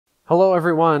Hello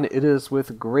everyone, it is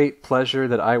with great pleasure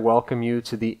that I welcome you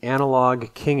to the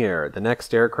analog King Air, the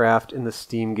next aircraft in the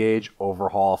steam gauge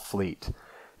overhaul fleet.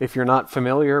 If you're not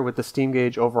familiar with the steam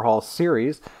gauge overhaul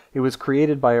series, it was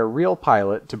created by a real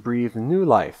pilot to breathe new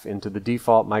life into the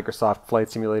default Microsoft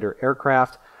Flight Simulator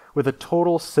aircraft with a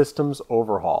total systems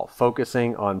overhaul,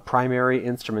 focusing on primary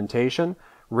instrumentation,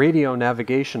 radio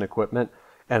navigation equipment,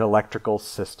 and electrical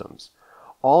systems.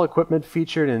 All equipment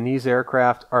featured in these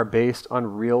aircraft are based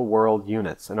on real-world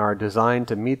units and are designed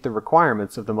to meet the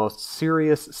requirements of the most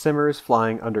serious simmers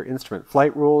flying under instrument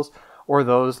flight rules or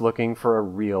those looking for a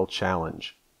real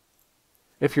challenge.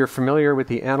 If you're familiar with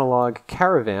the analog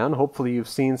Caravan, hopefully you've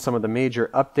seen some of the major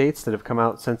updates that have come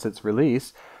out since its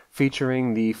release,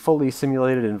 featuring the fully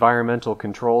simulated environmental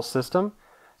control system,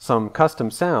 some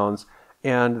custom sounds,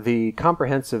 and the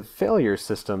comprehensive failure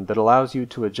system that allows you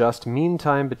to adjust mean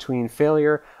time between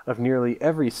failure of nearly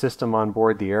every system on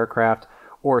board the aircraft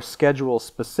or schedule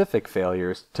specific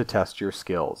failures to test your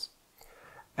skills.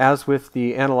 As with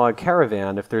the analog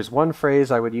Caravan, if there's one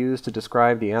phrase I would use to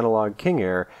describe the analog King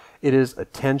Air, it is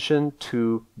attention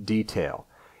to detail.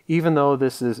 Even though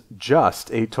this is just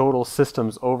a total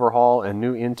systems overhaul and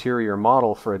new interior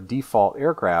model for a default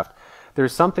aircraft,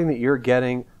 there's something that you're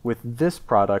getting with this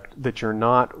product that you're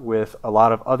not with a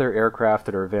lot of other aircraft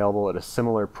that are available at a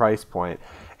similar price point,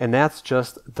 and that's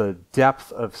just the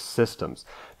depth of systems.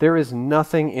 There is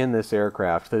nothing in this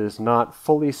aircraft that is not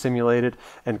fully simulated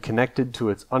and connected to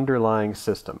its underlying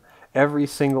system. Every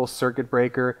single circuit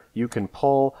breaker you can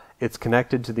pull, it's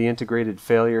connected to the integrated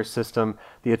failure system.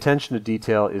 The attention to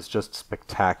detail is just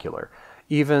spectacular.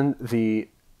 Even the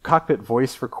cockpit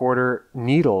voice recorder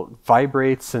needle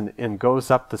vibrates and goes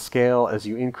up the scale as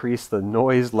you increase the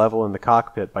noise level in the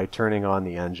cockpit by turning on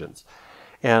the engines.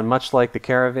 And much like the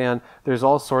Caravan, there's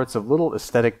all sorts of little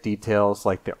aesthetic details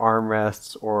like the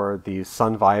armrests or the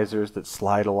sun visors that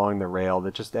slide along the rail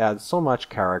that just add so much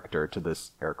character to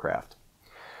this aircraft.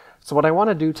 So what I want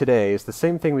to do today is the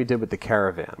same thing we did with the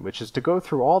Caravan, which is to go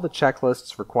through all the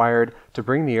checklists required to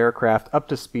bring the aircraft up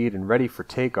to speed and ready for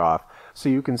takeoff, so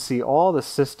you can see all the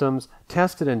systems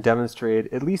tested and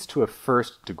demonstrated at least to a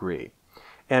first degree.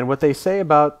 And what they say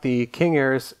about the King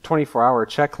Air's 24-hour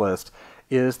checklist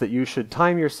is that you should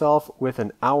time yourself with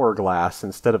an hourglass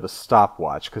instead of a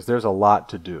stopwatch, because there's a lot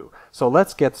to do. So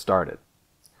let's get started.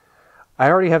 I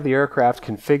already have the aircraft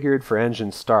configured for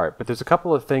engine start, but there's a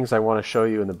couple of things I want to show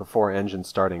you in the before engine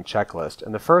starting checklist.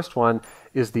 And the first one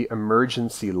is the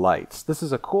emergency lights. This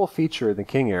is a cool feature of the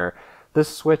King Air.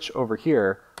 This switch over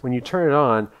here, when you turn it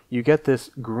on, you get this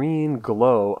green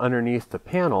glow underneath the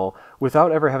panel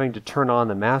without ever having to turn on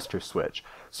the master switch.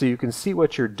 So you can see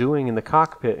what you're doing in the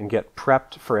cockpit and get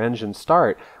prepped for engine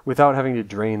start without having to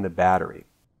drain the battery.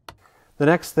 The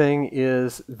next thing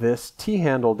is this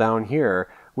T-handle down here,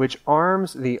 which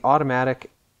arms the automatic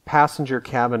passenger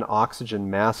cabin oxygen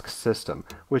mask system,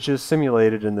 which is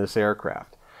simulated in this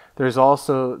aircraft. There's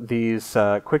also these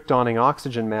quick donning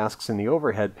oxygen masks in the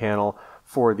overhead panel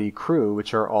for the crew,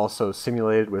 which are also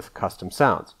simulated with custom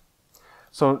sounds.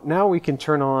 So now we can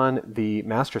turn on the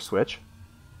master switch.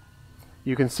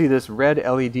 You can see this red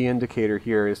LED indicator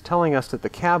here is telling us that the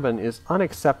cabin is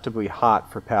unacceptably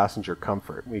hot for passenger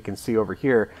comfort. We can see over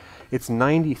here it's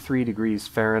 93 degrees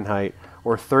Fahrenheit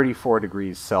or 34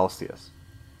 degrees Celsius.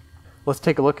 Let's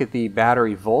take a look at the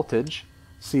battery voltage.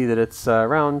 See that it's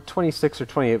around 26 or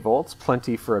 28 volts,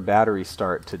 plenty for a battery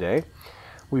start today.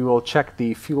 We will check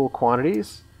the fuel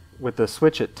quantities. With the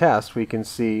switch at test, we can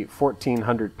see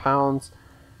 1,400 pounds,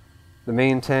 the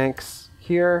main tanks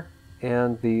here,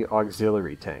 and the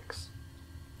auxiliary tanks.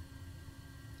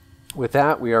 With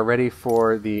that, we are ready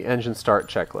for the engine start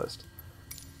checklist.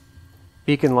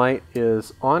 Beacon light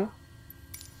is on.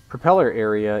 Propeller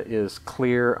area is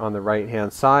clear on the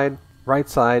right-hand side. Right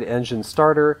side engine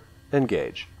starter,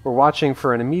 engage. We're watching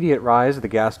for an immediate rise of the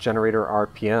gas generator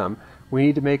RPM. We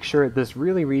need to make sure that this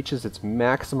really reaches its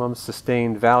maximum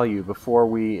sustained value before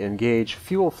we engage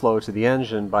fuel flow to the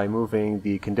engine by moving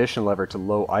the condition lever to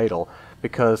low idle,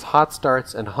 because hot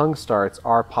starts and hung starts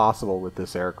are possible with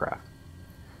this aircraft.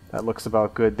 That looks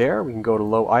about good there. We can go to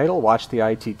low idle, watch the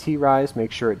ITT rise,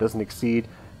 make sure it doesn't exceed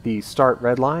the start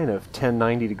red line of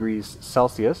 1090 degrees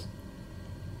Celsius.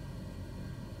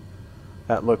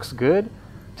 That looks good.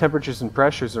 Temperatures and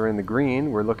pressures are in the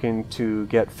green. We're looking to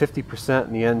get 50%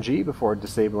 in the NG before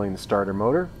disabling the starter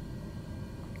motor.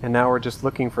 And now we're just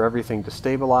looking for everything to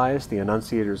stabilize. The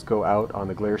annunciators go out on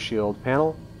the glare shield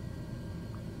panel.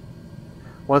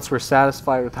 Once we're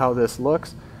satisfied with how this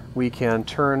looks, we can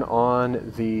turn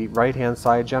on the right-hand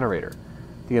side generator.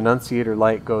 The annunciator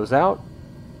light goes out.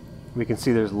 We can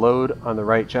see there's load on the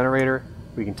right generator.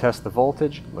 We can test the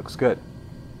voltage. Looks good.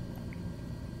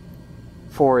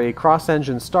 For a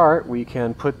cross-engine start, we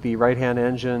can put the right-hand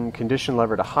engine condition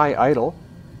lever to high idle,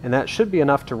 and that should be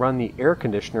enough to run the air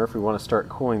conditioner if we want to start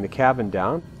cooling the cabin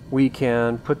down. We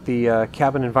can put the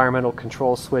cabin environmental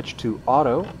control switch to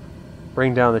auto,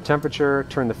 bring down the temperature,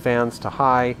 turn the fans to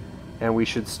high, and we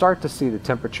should start to see the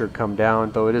temperature come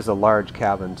down, though it is a large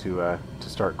cabin to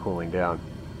start cooling down.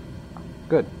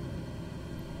 Good.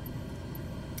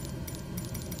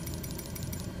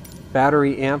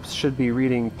 Battery amps should be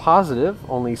reading positive,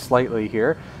 only slightly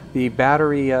here. The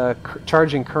battery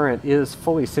charging current is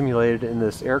fully simulated in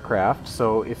this aircraft,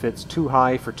 so if it's too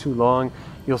high for too long,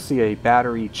 you'll see a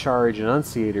battery charge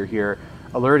annunciator here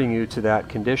alerting you to that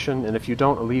condition, and if you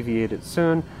don't alleviate it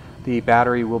soon, the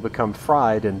battery will become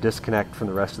fried and disconnect from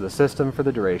the rest of the system for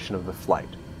the duration of the flight.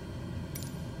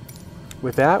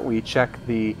 With that, we check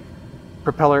the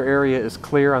propeller area is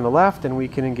clear on the left, and we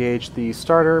can engage the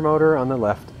starter motor on the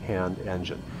left-hand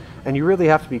engine. And you really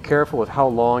have to be careful with how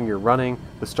long you're running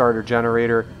the starter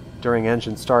generator during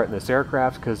engine start in this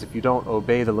aircraft, because if you don't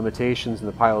obey the limitations in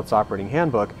the pilot's operating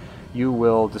handbook, you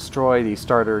will destroy the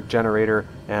starter generator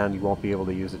and you won't be able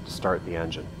to use it to start the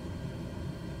engine.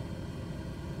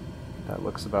 That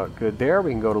looks about good there.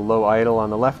 We can go to low idle on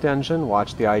the left engine,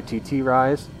 watch the ITT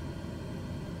rise.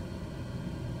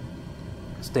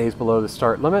 Stays below the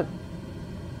start limit.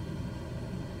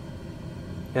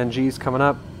 NG's coming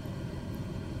up.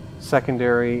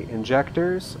 Secondary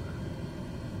injectors.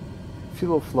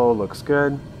 Fuel flow looks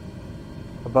good.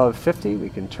 Above 50, we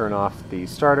can turn off the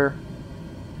starter.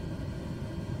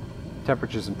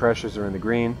 Temperatures and pressures are in the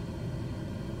green.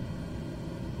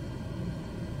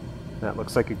 That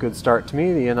looks like a good start to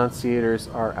me. The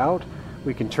annunciators are out.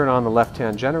 We can turn on the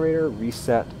left-hand generator,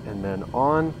 reset, and then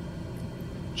on.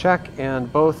 Check,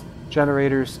 and both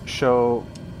generators show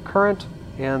current,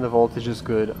 and the voltage is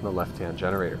good on the left-hand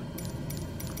generator.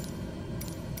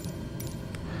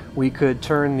 We could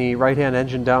turn the right-hand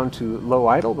engine down to low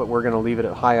idle, but we're going to leave it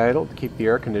at high idle to keep the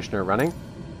air conditioner running.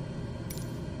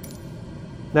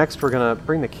 Next, we're going to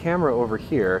bring the camera over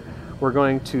here. We're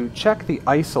going to check the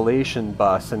isolation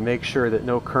bus and make sure that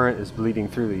no current is bleeding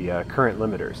through the current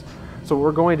limiters. So what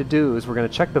we're going to do is we're going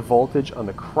to check the voltage on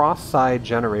the cross-side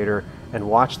generator and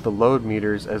watch the load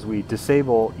meters as we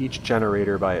disable each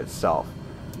generator by itself.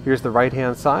 Here's the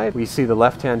right-hand side. We see the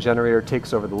left-hand generator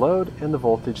takes over the load and the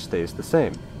voltage stays the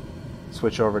same.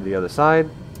 Switch over to the other side.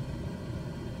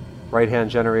 Right-hand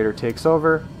generator takes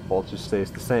over, voltage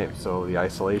stays the same. So the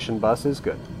isolation bus is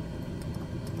good.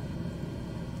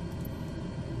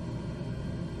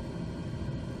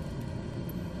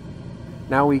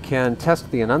 Now we can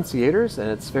test the annunciators, and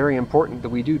it's very important that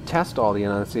we do test all the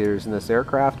annunciators in this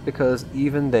aircraft because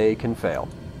even they can fail.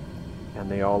 And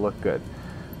they all look good.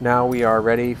 Now we are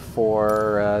ready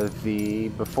for the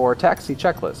before taxi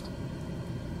checklist.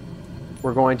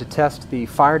 We're going to test the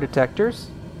fire detectors.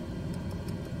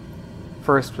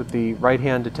 First with the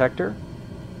right-hand detector.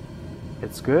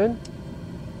 It's good.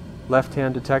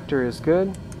 Left-hand detector is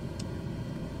good.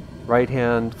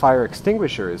 Right-hand fire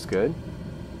extinguisher is good.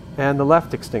 And the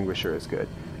left extinguisher is good.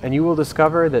 And you will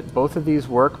discover that both of these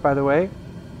work, by the way.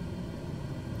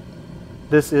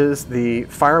 This is the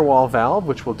firewall valve,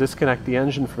 which will disconnect the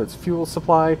engine from its fuel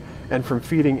supply and from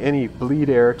feeding any bleed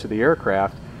air to the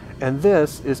aircraft. And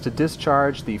this is to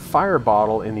discharge the fire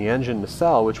bottle in the engine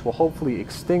nacelle, which will hopefully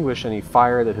extinguish any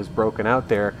fire that has broken out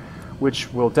there,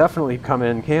 which will definitely come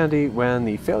in handy when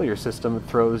the failure system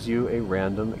throws you a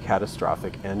random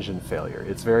catastrophic engine failure.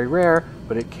 It's very rare,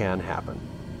 but it can happen.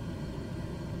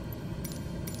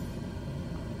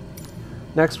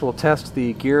 Next, we'll test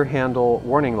the gear handle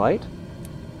warning light,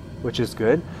 which is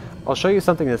good. I'll show you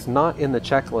something that's not in the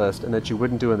checklist and that you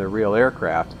wouldn't do in the real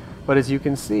aircraft. But as you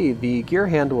can see, the gear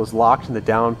handle is locked in the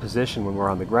down position when we're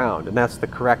on the ground, and that's the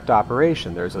correct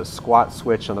operation. There's a squat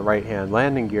switch on the right-hand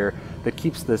landing gear that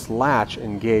keeps this latch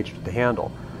engaged with the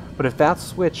handle. But if that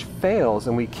switch fails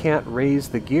and we can't raise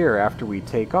the gear after we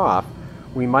take off,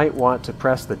 we might want to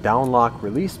press the down lock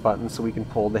release button so we can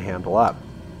pull the handle up.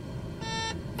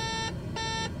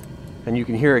 And you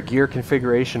can hear a gear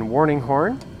configuration warning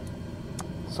horn,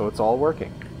 so it's all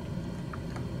working.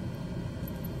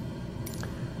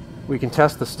 We can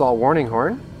test the stall warning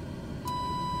horn.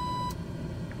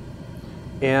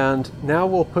 And now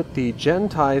we'll put the gen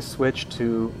tie switch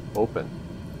to open.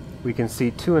 We can see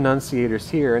two annunciators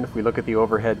here, and if we look at the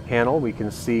overhead panel, we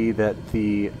can see that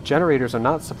the generators are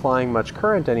not supplying much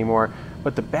current anymore,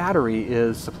 but the battery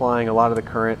is supplying a lot of the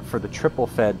current for the triple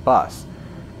fed bus.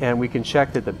 And we can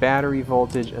check that the battery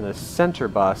voltage and the center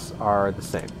bus are the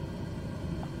same.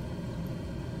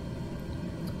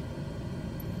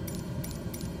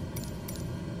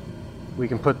 We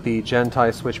can put the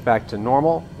gen-tie switch back to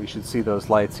normal. We should see those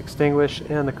lights extinguish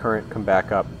and the current come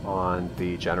back up on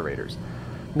the generators.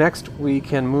 Next, we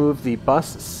can move the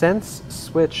bus sense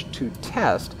switch to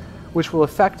test, which will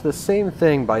affect the same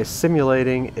thing by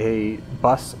simulating a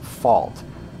bus fault.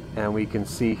 And we can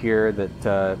see here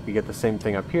that we get the same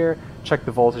thing up here. Check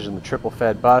the voltage in the triple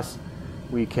fed bus.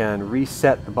 We can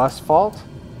reset the bus fault.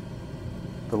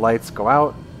 The lights go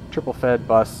out. Triple fed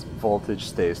bus voltage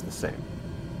stays the same.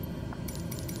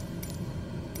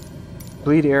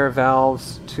 Bleed air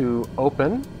valves to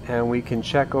open, and we can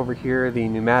check over here the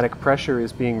pneumatic pressure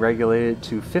is being regulated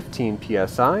to 15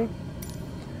 psi.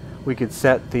 We could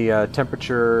set the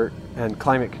temperature and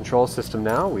climate control system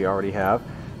now. We already have.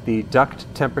 The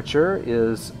duct temperature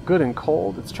is good and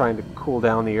cold. It's trying to cool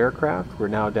down the aircraft. We're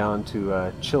now down to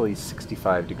a chilly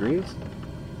 65 degrees.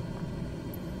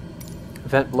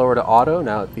 Vent blower to auto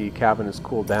now that the cabin is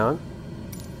cooled down.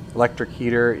 Electric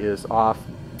heater is off.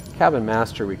 Cabin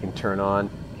master we can turn on.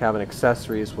 Cabin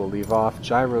accessories will leave off.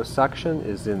 Gyro suction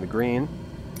is in the green.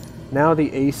 Now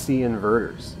the AC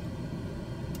inverters.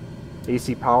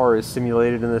 AC power is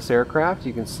simulated in this aircraft.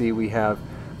 You can see we have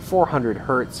 400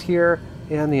 Hertz here,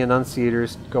 and the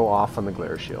annunciators go off on the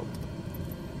glare shield.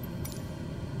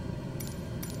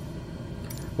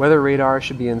 Weather radar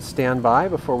should be in standby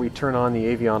before we turn on the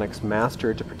avionics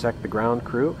master to protect the ground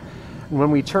crew. And when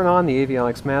we turn on the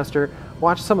avionics master,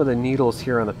 watch some of the needles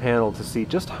here on the panel to see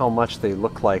just how much they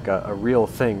look like a real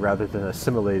thing rather than a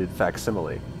simulated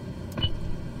facsimile.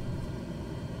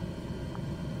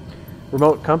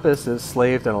 Remote compass is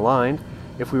slaved and aligned.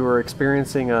 If we were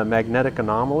experiencing a magnetic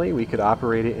anomaly, we could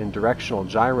operate it in directional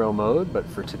gyro mode, but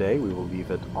for today we will leave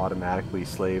it automatically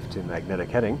slaved to magnetic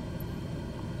heading.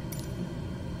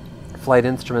 Flight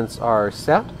instruments are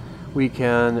set. We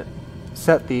can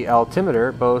set the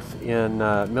altimeter both in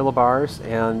millibars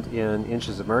and in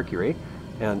inches of mercury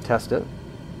and test it.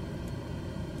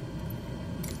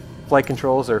 Flight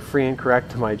controls are free and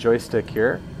correct to my joystick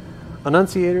here.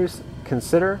 Annunciators,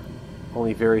 consider.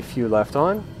 Only very few left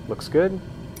on. Looks good.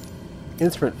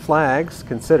 Instrument flags,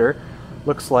 consider.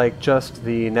 Looks like just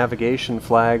the navigation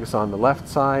flags on the left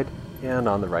side and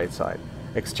on the right side.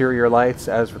 Exterior lights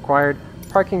as required.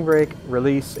 Parking brake,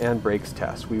 release, and brakes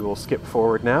test. We will skip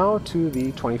forward now to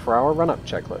the 24-hour run-up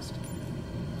checklist.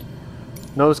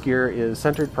 Nose gear is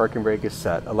centered, parking brake is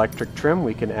set. Electric trim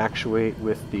we can actuate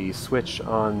with the switch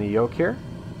on the yoke here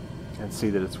and see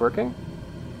that it's working.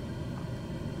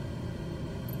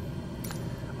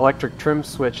 Electric trim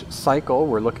switch cycle,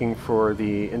 we're looking for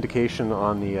the indication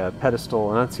on the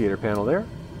pedestal annunciator panel there.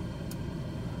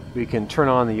 We can turn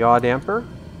on the yaw damper,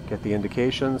 get the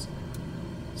indications,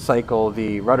 cycle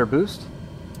the rudder boost,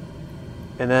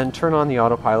 and then turn on the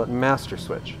autopilot master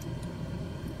switch.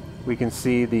 We can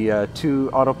see the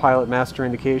two autopilot master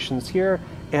indications here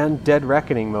and dead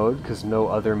reckoning mode because no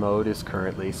other mode is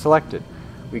currently selected.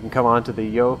 We can come onto the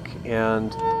yoke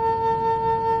and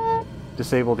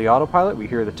disable the autopilot. We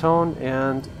hear the tone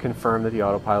and confirm that the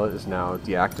autopilot is now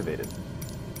deactivated.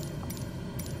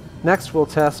 Next we'll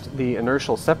test the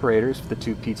inertial separators for the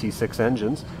two PT6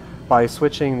 engines by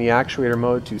switching the actuator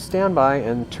mode to standby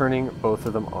and turning both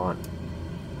of them on.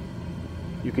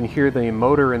 You can hear the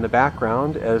motor in the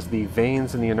background as the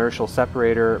vanes in the inertial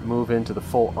separator move into the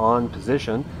full on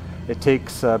position. It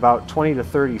takes about 20 to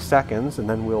 30 seconds, and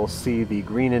then we'll see the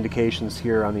green indications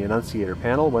here on the annunciator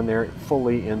panel when they're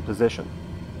fully in position.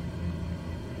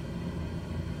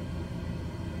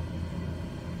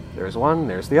 There's one,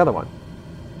 there's the other one.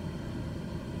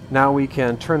 Now we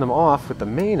can turn them off with the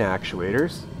main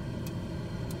actuators.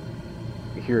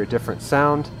 We hear a different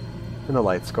sound, and the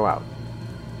lights go out.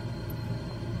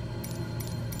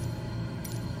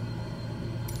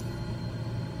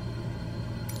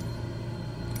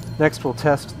 Next we'll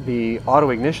test the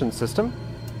auto ignition system.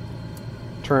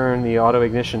 Turn the auto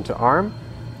ignition to arm,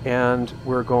 and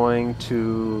we're going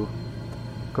to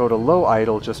go to low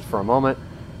idle just for a moment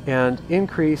and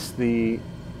increase the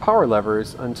power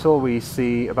levers until we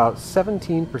see about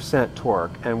 17%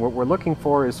 torque. And what we're looking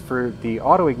for is for the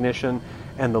auto ignition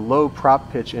and the low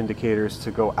prop pitch indicators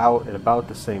to go out at about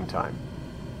the same time.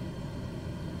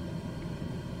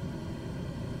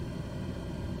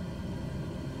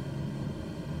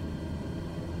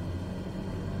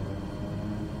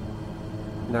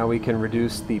 Now we can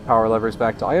reduce the power levers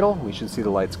back to idle. We should see the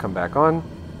lights come back on.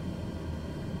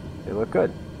 They look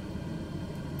good.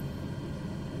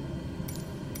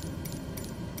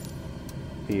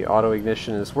 The auto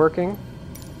ignition is working.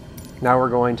 Now we're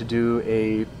going to do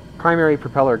a primary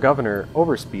propeller governor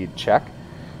overspeed check.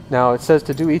 Now it says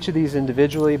to do each of these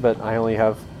individually, but I only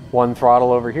have one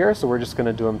throttle over here, so we're just going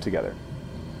to do them together.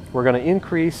 We're going to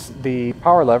increase the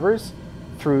power levers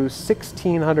through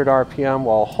 1600 RPM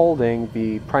while holding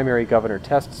the primary governor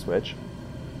test switch.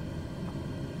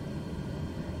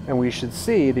 And we should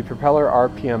see the propeller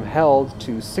RPM held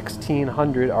to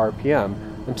 1600 RPM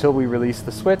until we release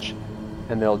the switch,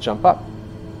 and they'll jump up.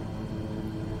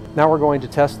 Now we're going to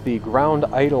test the ground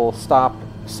idle stop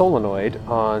solenoid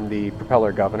on the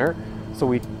propeller governor. So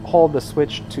we hold the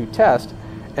switch to test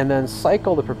and then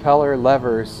cycle the propeller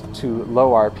levers to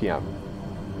low RPM.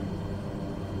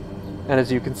 And as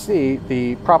you can see,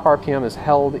 the prop RPM is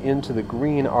held into the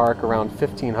green arc around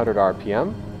 1500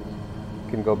 RPM.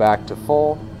 You can go back to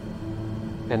full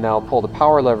and now pull the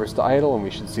power levers to idle, and we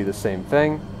should see the same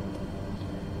thing.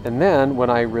 And then when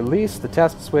I release the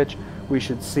test switch, we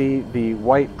should see the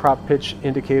white prop pitch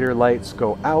indicator lights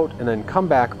go out and then come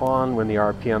back on when the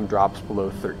RPM drops below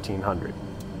 1300.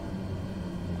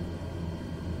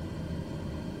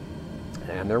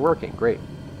 And they're working, great.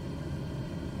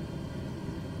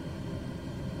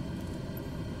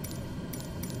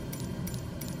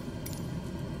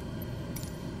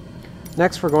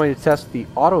 Next, we're going to test the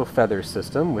auto feather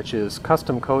system, which is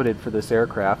custom coded for this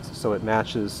aircraft, so it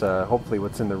matches hopefully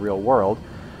what's in the real world.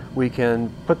 We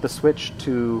can put the switch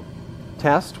to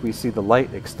test, we see the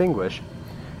light extinguish,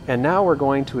 and now we're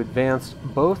going to advance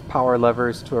both power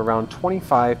levers to around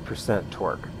 25%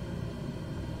 torque.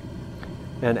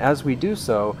 And as we do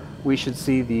so, we should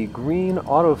see the green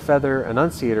auto feather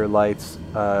annunciator lights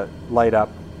light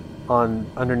up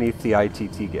underneath the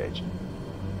ITT gauge.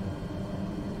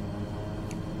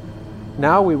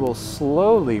 Now we will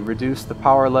slowly reduce the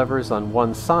power levers on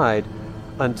one side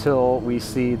until we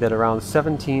see that around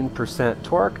 17%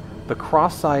 torque, the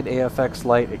cross-side AFX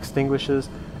light extinguishes,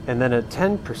 and then at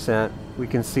 10% we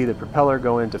can see the propeller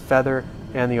go into feather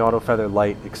and the auto feather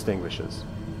light extinguishes.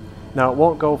 Now it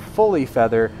won't go fully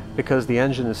feather because the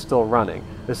engine is still running.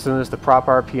 As soon as the prop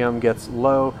RPM gets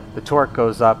low, the torque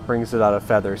goes up, brings it out of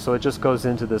feather, so it just goes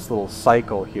into this little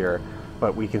cycle here,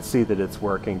 but we can see that it's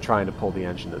working, trying to pull the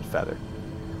engine in feather.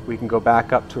 We can go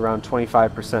back up to around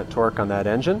 25% torque on that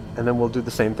engine, and then we'll do the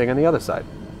same thing on the other side.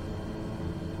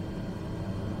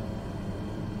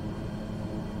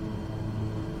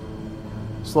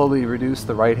 Slowly reduce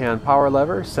the right-hand power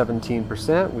lever,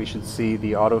 17%. We should see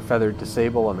the auto feather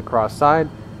disable on the cross side,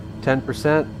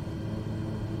 10%.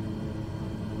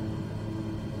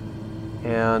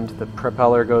 And the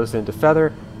propeller goes into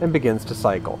feather and begins to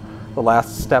cycle. The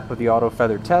last step of the auto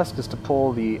feather test is to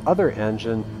pull the other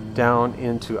engine down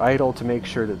into idle to make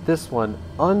sure that this one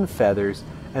unfeathers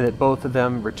and that both of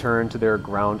them return to their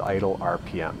ground idle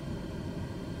RPM.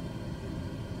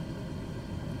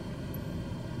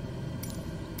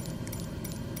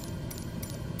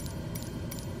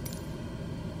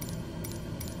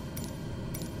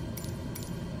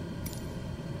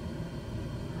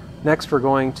 Next, we're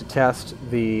going to test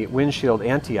the windshield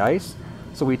anti-ice.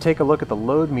 So we take a look at the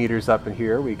load meters up in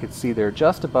here. We can see they're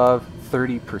just above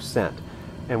 30%.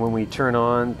 And when we turn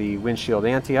on the windshield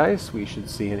anti-ice, we should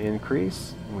see an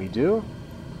increase, and we do.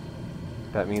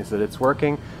 That means that it's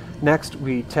working. Next,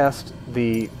 we test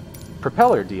the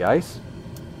propeller de-ice,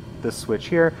 this switch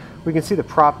here. We can see the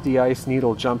prop de-ice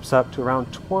needle jumps up to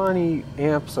around 20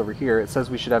 amps over here. It says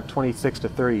we should have 26 to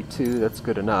 32, that's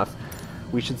good enough.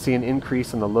 We should see an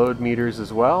increase in the load meters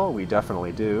as well, we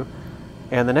definitely do.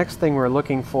 And the next thing we're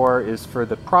looking for is for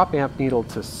the prop amp needle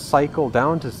to cycle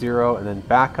down to 0 and then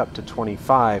back up to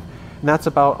 25. And that's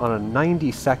about on a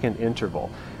 90-second interval.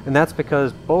 And that's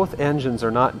because both engines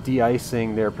are not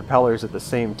de-icing their propellers at the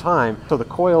same time, so the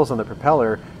coils on the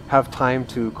propeller have time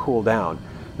to cool down.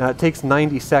 Now it takes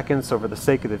 90 seconds, so for the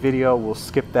sake of the video, we'll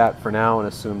skip that for now and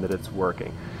assume that it's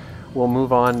working. We'll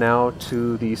move on now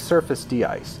to the surface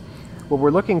de-ice. What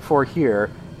we're looking for here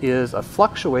is a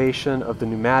fluctuation of the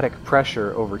pneumatic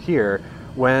pressure over here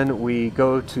when we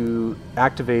go to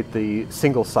activate the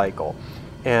single cycle.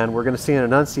 And we're going to see an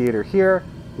annunciator here.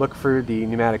 Look for the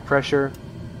pneumatic pressure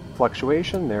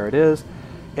fluctuation, there it is.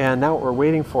 And now what we're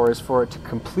waiting for is for it to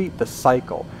complete the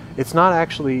cycle. It's not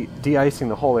actually de-icing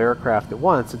the whole aircraft at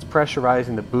once, it's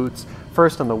pressurizing the boots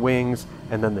first on the wings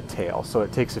and then the tail. So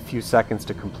it takes a few seconds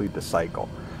to complete the cycle.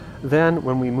 Then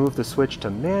when we move the switch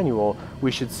to manual, we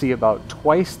should see about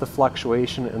twice the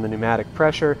fluctuation in the pneumatic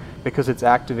pressure because it's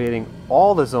activating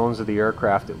all the zones of the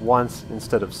aircraft at once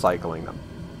instead of cycling them.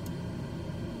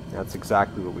 That's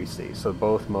exactly what we see. So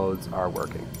both modes are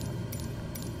working.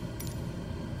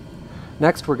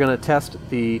 Next, we're going to test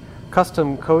the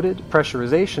custom-coded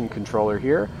pressurization controller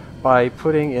here by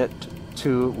putting it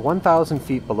to 1,000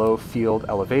 feet below field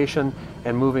elevation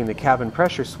and moving the cabin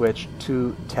pressure switch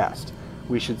to test.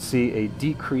 We should see a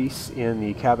decrease in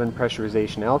the cabin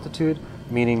pressurization altitude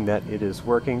meaning that it is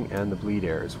working and the bleed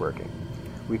air is working.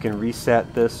 We can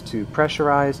reset this to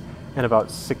pressurized and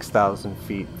about 6,000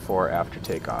 feet for after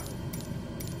takeoff.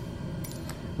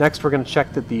 Next, we're going to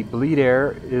check that the bleed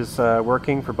air is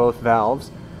working for both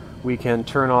valves. We can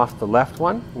turn off the left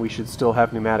one. We should still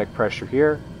have pneumatic pressure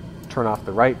here. Turn off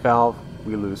the right valve.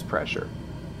 We lose pressure.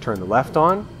 Turn the left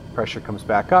on. Pressure comes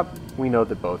back up. We know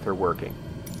that both are working.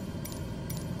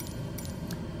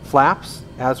 Flaps,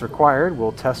 as required,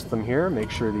 we'll test them here, make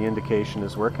sure the indication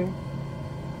is working.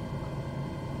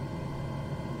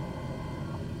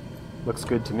 Looks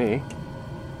good to me.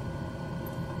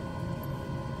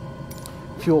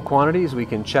 Fuel quantities we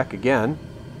can check again.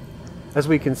 As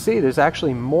we can see, there's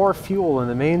actually more fuel in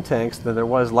the main tanks than there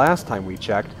was last time we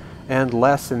checked, and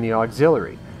less in the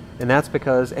auxiliary. And that's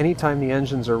because anytime the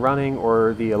engines are running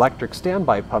or the electric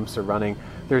standby pumps are running,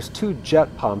 there's two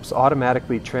jet pumps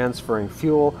automatically transferring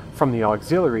fuel from the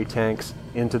auxiliary tanks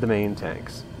into the main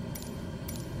tanks.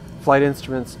 Flight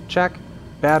instruments check.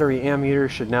 Battery ammeter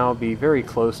should now be very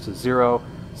close to 0,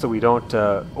 so we don't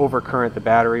overcurrent the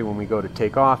battery when we go to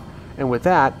take off. And with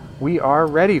that, we are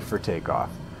ready for takeoff.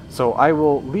 So I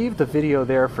will leave the video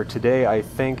there for today, I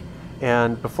think.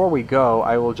 And before we go,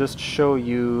 I will just show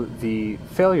you the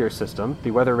failure system.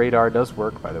 The weather radar does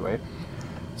work, by the way.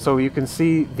 So you can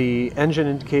see the engine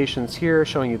indications here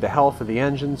showing you the health of the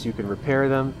engines. You can repair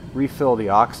them, refill the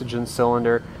oxygen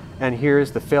cylinder, and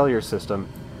here's the failure system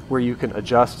where you can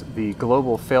adjust the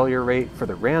global failure rate for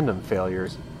the random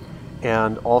failures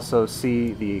and also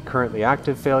see the currently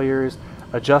active failures,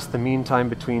 adjust the mean time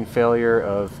between failure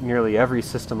of nearly every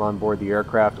system on board the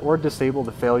aircraft, or disable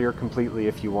the failure completely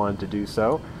if you wanted to do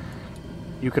so.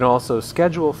 You can also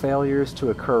schedule failures to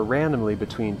occur randomly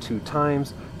between 2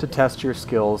 times to test your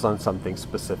skills on something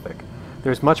specific.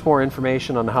 There's much more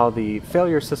information on how the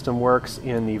failure system works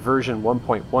in the version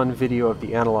 1.1 video of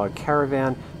the Analog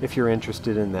Caravan if you're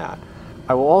interested in that.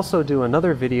 I will also do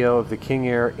another video of the King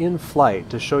Air in flight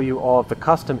to show you all of the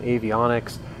custom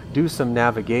avionics, do some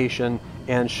navigation,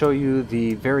 and show you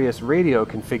the various radio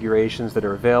configurations that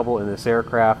are available in this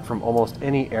aircraft from almost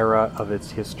any era of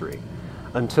its history.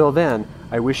 Until then,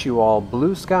 I wish you all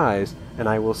blue skies, and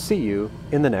I will see you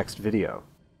in the next video.